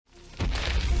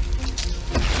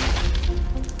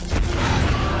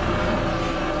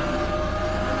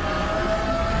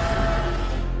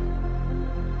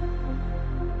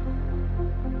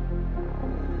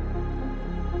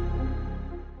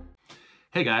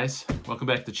Hey guys, welcome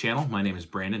back to the channel. My name is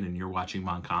Brandon and you're watching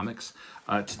M.O.N.Comics.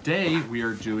 Today we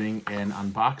are doing an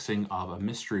unboxing of a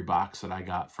mystery box that I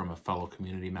got from a fellow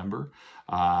community member.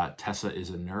 Tessa is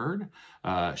a nerd.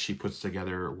 She puts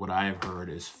together what I have heard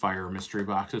is fire mystery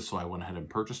boxes, so I went ahead and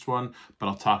purchased one, but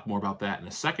I'll talk more about that in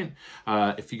a second.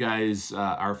 If you guys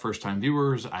are first-time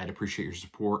viewers, I'd appreciate your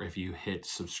support if you hit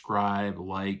subscribe,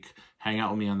 like, hang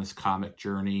out with me on this comic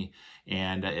journey,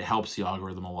 and it helps the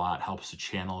algorithm a lot, helps the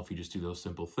channel if you just do those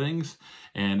simple things.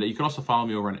 And you can also follow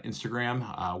me over on Instagram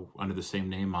under the same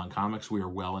name, M.O.N.Comics. We are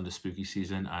well into spooky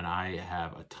season, and I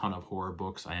have a ton of horror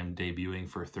books. I am debuting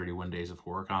for 31 Days of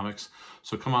Horror Comics.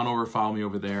 So come on over, follow me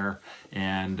over there,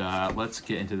 and let's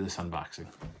get into this unboxing.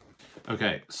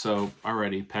 Okay, so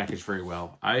already packaged very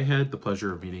well. I had the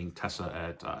pleasure of meeting Tessa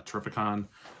at Terrificon.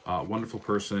 Wonderful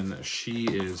person. She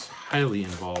is highly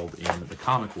involved in the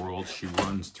comic world. She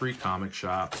runs 3 comic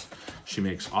shops. She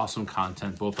makes awesome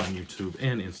content both on YouTube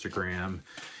and Instagram.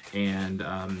 And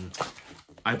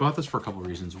I bought this for a couple of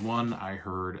reasons. One, I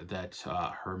heard that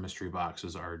her mystery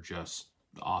boxes are just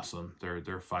awesome.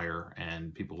 They're fire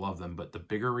and people love them. But the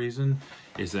bigger reason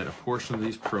is that a portion of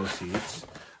these proceeds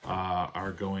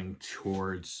are going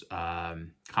towards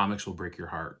Comics Will Break Your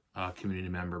Heart, a community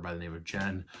member by the name of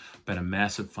Jen. Been a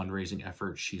massive fundraising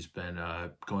effort. She's been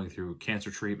going through cancer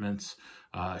treatments.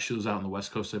 She lives out on the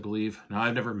West Coast, I believe. Now,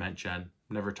 I've never met Jen,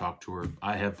 never talked to her.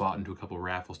 I have bought into a couple of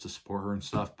raffles to support her and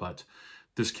stuff, but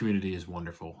this community is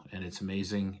wonderful and it's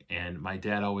amazing. And my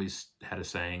dad always had a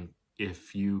saying,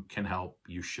 if you can help,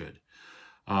 you should.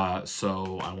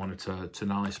 So I wanted to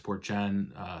not only support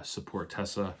Jen, support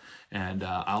Tessa, and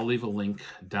I'll leave a link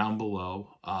down below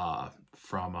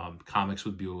from Comics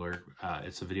with Bueller.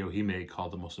 It's a video he made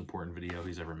called The Most Important Video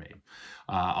He's Ever Made.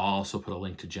 I'll also put a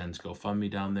link to Jen's GoFundMe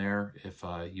down there if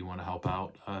you want to help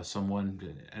out someone.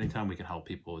 Anytime we can help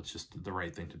people, it's just the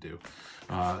right thing to do.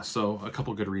 So a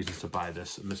couple good reasons to buy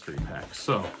this mystery pack.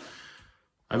 So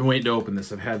I've been waiting to open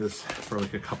this. I've had this for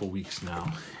like a couple weeks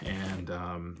now, and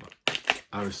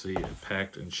obviously it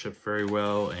packed and shipped very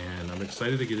well, and I'm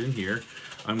excited to get in here.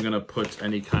 I'm gonna put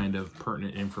any kind of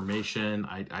pertinent information.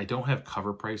 I don't have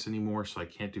cover price anymore, so I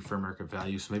can't do fair market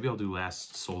value, so maybe I'll do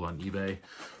last sold on eBay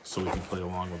so we can play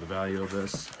along with the value of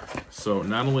this. So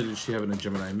not only did she have it in a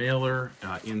Gemini mailer,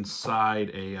 inside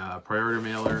a priority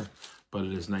mailer, but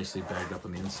it is nicely bagged up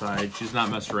on the inside. She's not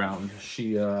messed around.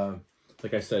 She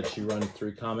like I said, she runs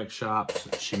 3 comic shops.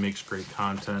 She makes great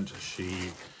content. She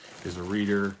is a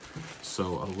reader.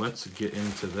 So let's get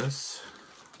into this.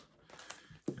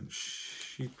 And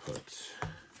she put,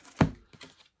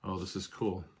 oh, this is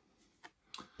cool.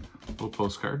 Little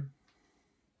postcard.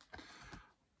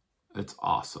 It's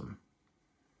awesome.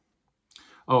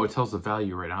 Oh, it tells the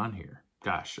value right on here.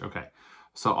 Gosh, okay.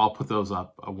 So I'll put those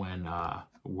up when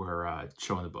we're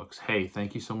showing the books. Hey,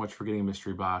 thank you so much for getting a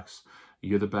mystery box.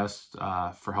 You're the best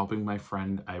for helping my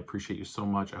friend. I appreciate you so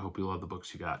much. I hope you love the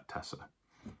books you got, Tessa.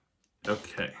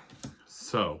 Okay,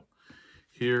 so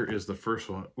here is the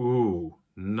first one. Ooh,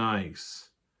 nice.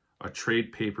 A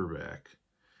trade paperback.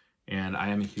 And I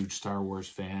am a huge Star Wars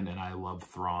fan, and I love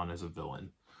Thrawn as a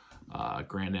villain.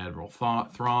 Grand Admiral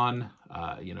Thrawn,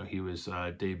 you know, he was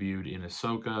debuted in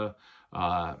Ahsoka.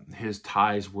 His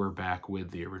ties were back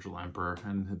with the original Emperor,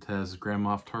 and it has Grand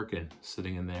Moff Tarkin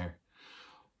sitting in there.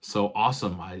 So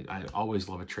awesome. I always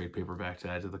love a trade paperback to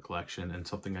add to the collection and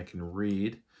something I can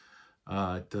read.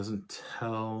 It doesn't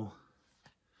tell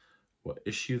what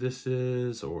issue this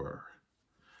is, or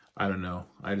I don't know.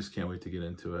 I just can't wait to get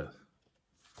into it.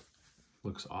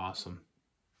 Looks awesome.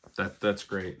 That's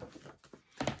great.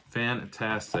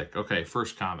 Fantastic. Okay,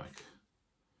 first comic.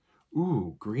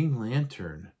 Ooh, Green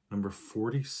Lantern, number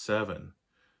 47.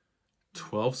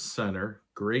 12 center,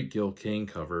 great Gil Kane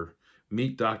cover.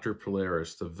 Meet Dr.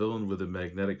 Polaris, the villain with a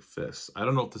magnetic fist. I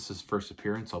don't know if this is first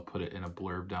appearance. I'll put it in a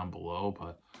blurb down below,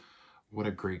 but what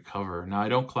a great cover. Now, I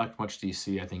don't collect much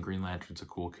DC. I think Green Lantern's a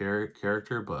cool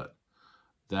character, but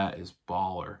that is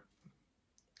baller.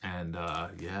 And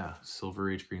yeah, Silver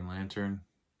Age Green Lantern.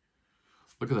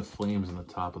 Look at the flames on the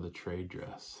top of the trade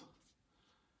dress.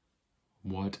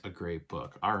 What a great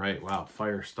book. All right, wow,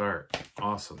 fire start.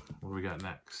 Awesome. What do we got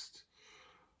next?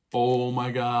 Oh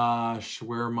my gosh,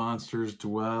 Where Monsters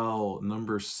Dwell,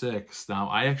 number 6. Now,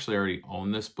 I actually already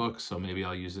own this book, so maybe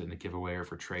I'll use it in a giveaway or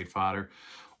for trade fodder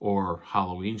or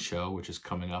Halloween show, which is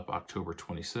coming up October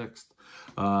 26th.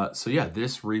 So yeah,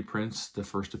 this reprints the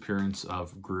first appearance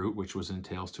of Groot, which was in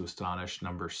Tales to Astonish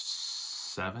number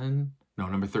 13.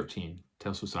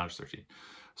 Tales to Astonish 13.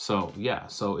 So yeah,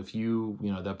 so if you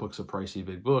know, that book's a pricey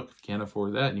big book, if you can't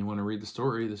afford that and you want to read the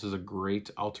story, this is a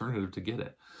great alternative to get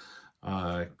it.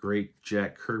 Great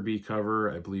Jack Kirby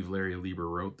cover. I believe Larry Lieber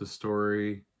wrote the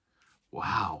story.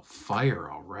 Wow,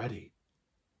 fire already.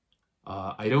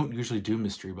 I don't usually do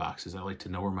mystery boxes. I like to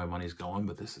know where my money's going,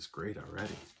 but this is great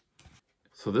already.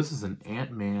 So this is an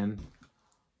Ant-Man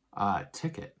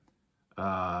ticket.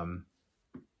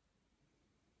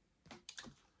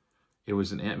 It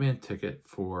was an Ant-Man ticket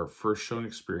for first showing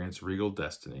experience, Regal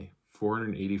Destiny,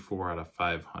 484 out of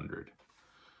 500.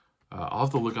 I'll have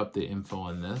to look up the info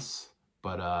on this,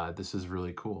 but this is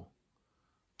really cool.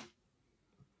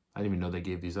 I didn't even know they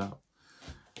gave these out.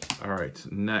 All right,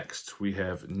 next we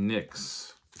have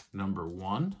Nick's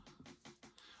 #1.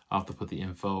 I'll have to put the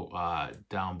info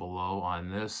down below on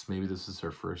this. Maybe this is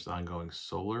her first ongoing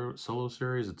solo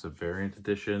series. It's a variant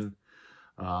edition.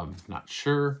 Not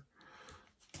sure.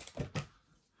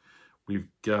 We've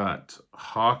got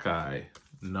Hawkeye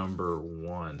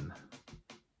 #1.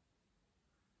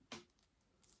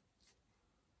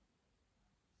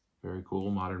 Very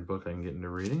cool modern book I can get into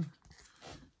reading.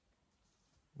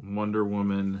 Wonder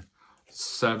Woman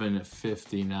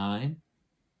 759.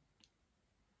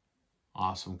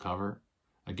 Awesome cover.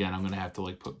 Again, I'm going to have to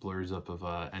like put blurs up of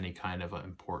any kind of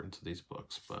importance of these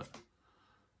books, but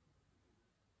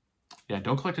yeah, I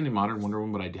don't collect any modern Wonder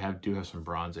Woman, but I do have some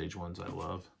Bronze Age ones I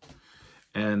love.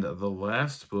 And the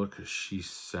last book she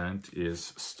sent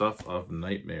is Stuff of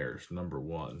Nightmares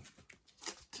 #1.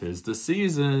 'Tis the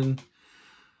season.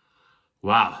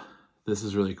 Wow, this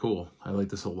is really cool. I like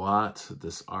this a lot.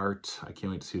 This art, I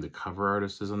can't wait to see who the cover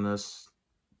artist is on this.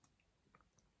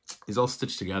 He's all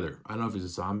stitched together. I don't know if he's a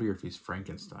zombie or if he's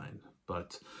Frankenstein,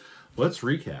 but let's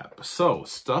recap. So,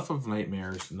 Stuff of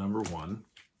Nightmares #1,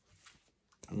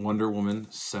 Wonder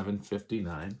Woman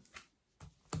 759,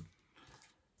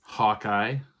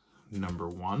 Hawkeye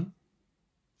 #1,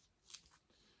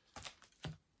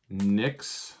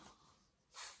 Nyx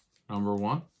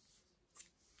 #1,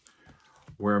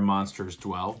 Where Monsters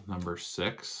Dwell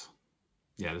 #6.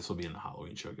 Yeah, this will be in the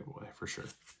Halloween show giveaway for sure.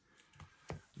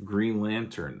 Green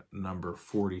Lantern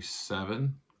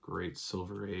 #47. Great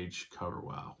Silver Age cover.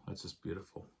 Wow, that's just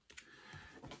beautiful.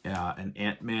 An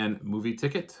Ant-Man movie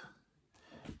ticket.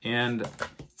 And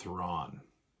Thrawn.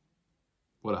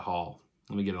 What a haul.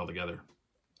 Let me get it all together.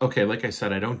 Okay, like I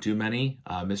said, I don't do many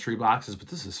mystery boxes, but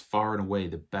this is far and away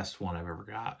the best one I've ever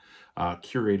got.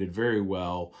 Curated very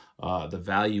well. The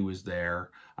value is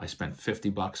there. I spent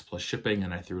 $50 plus shipping,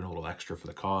 and I threw in a little extra for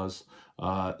the cause.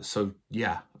 So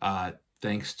yeah,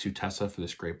 thanks to Tessa for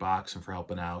this great box and for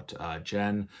helping out.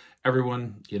 Jen,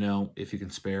 everyone, you know, if you can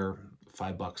spare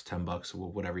 $5, $10,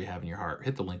 whatever you have in your heart,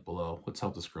 hit the link below. Let's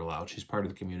help this girl out. She's part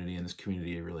of the community, and this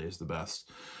community really is the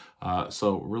best.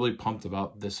 So really pumped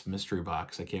about this mystery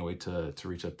box. I can't wait to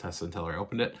reach out to Tessa and tell her I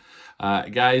opened it.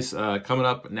 Guys, coming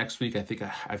up next week, I think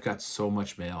I've got so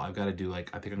much mail. I've got to do I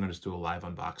think I'm going to just do a live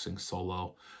unboxing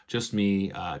solo. Just me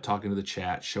talking to the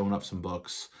chat, showing up some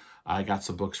books. I got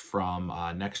some books from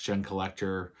Next Gen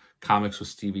Collector, Comics with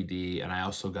Stevie D, and I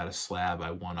also got a slab I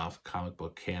won off Comic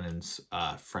Book Cannons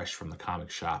fresh from the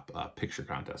comic shop picture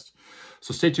contest.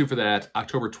 So stay tuned for that.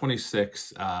 October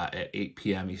 26th at 8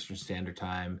 p.m. Eastern Standard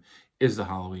Time is the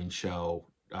Halloween show.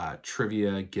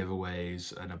 Trivia,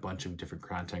 giveaways, and a bunch of different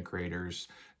content creators.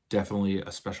 Definitely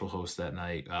a special host that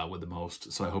night with the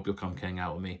most. So I hope you'll come hang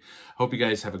out with me. Hope you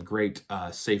guys have a great,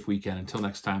 safe weekend. Until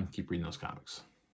next time, keep reading those comics.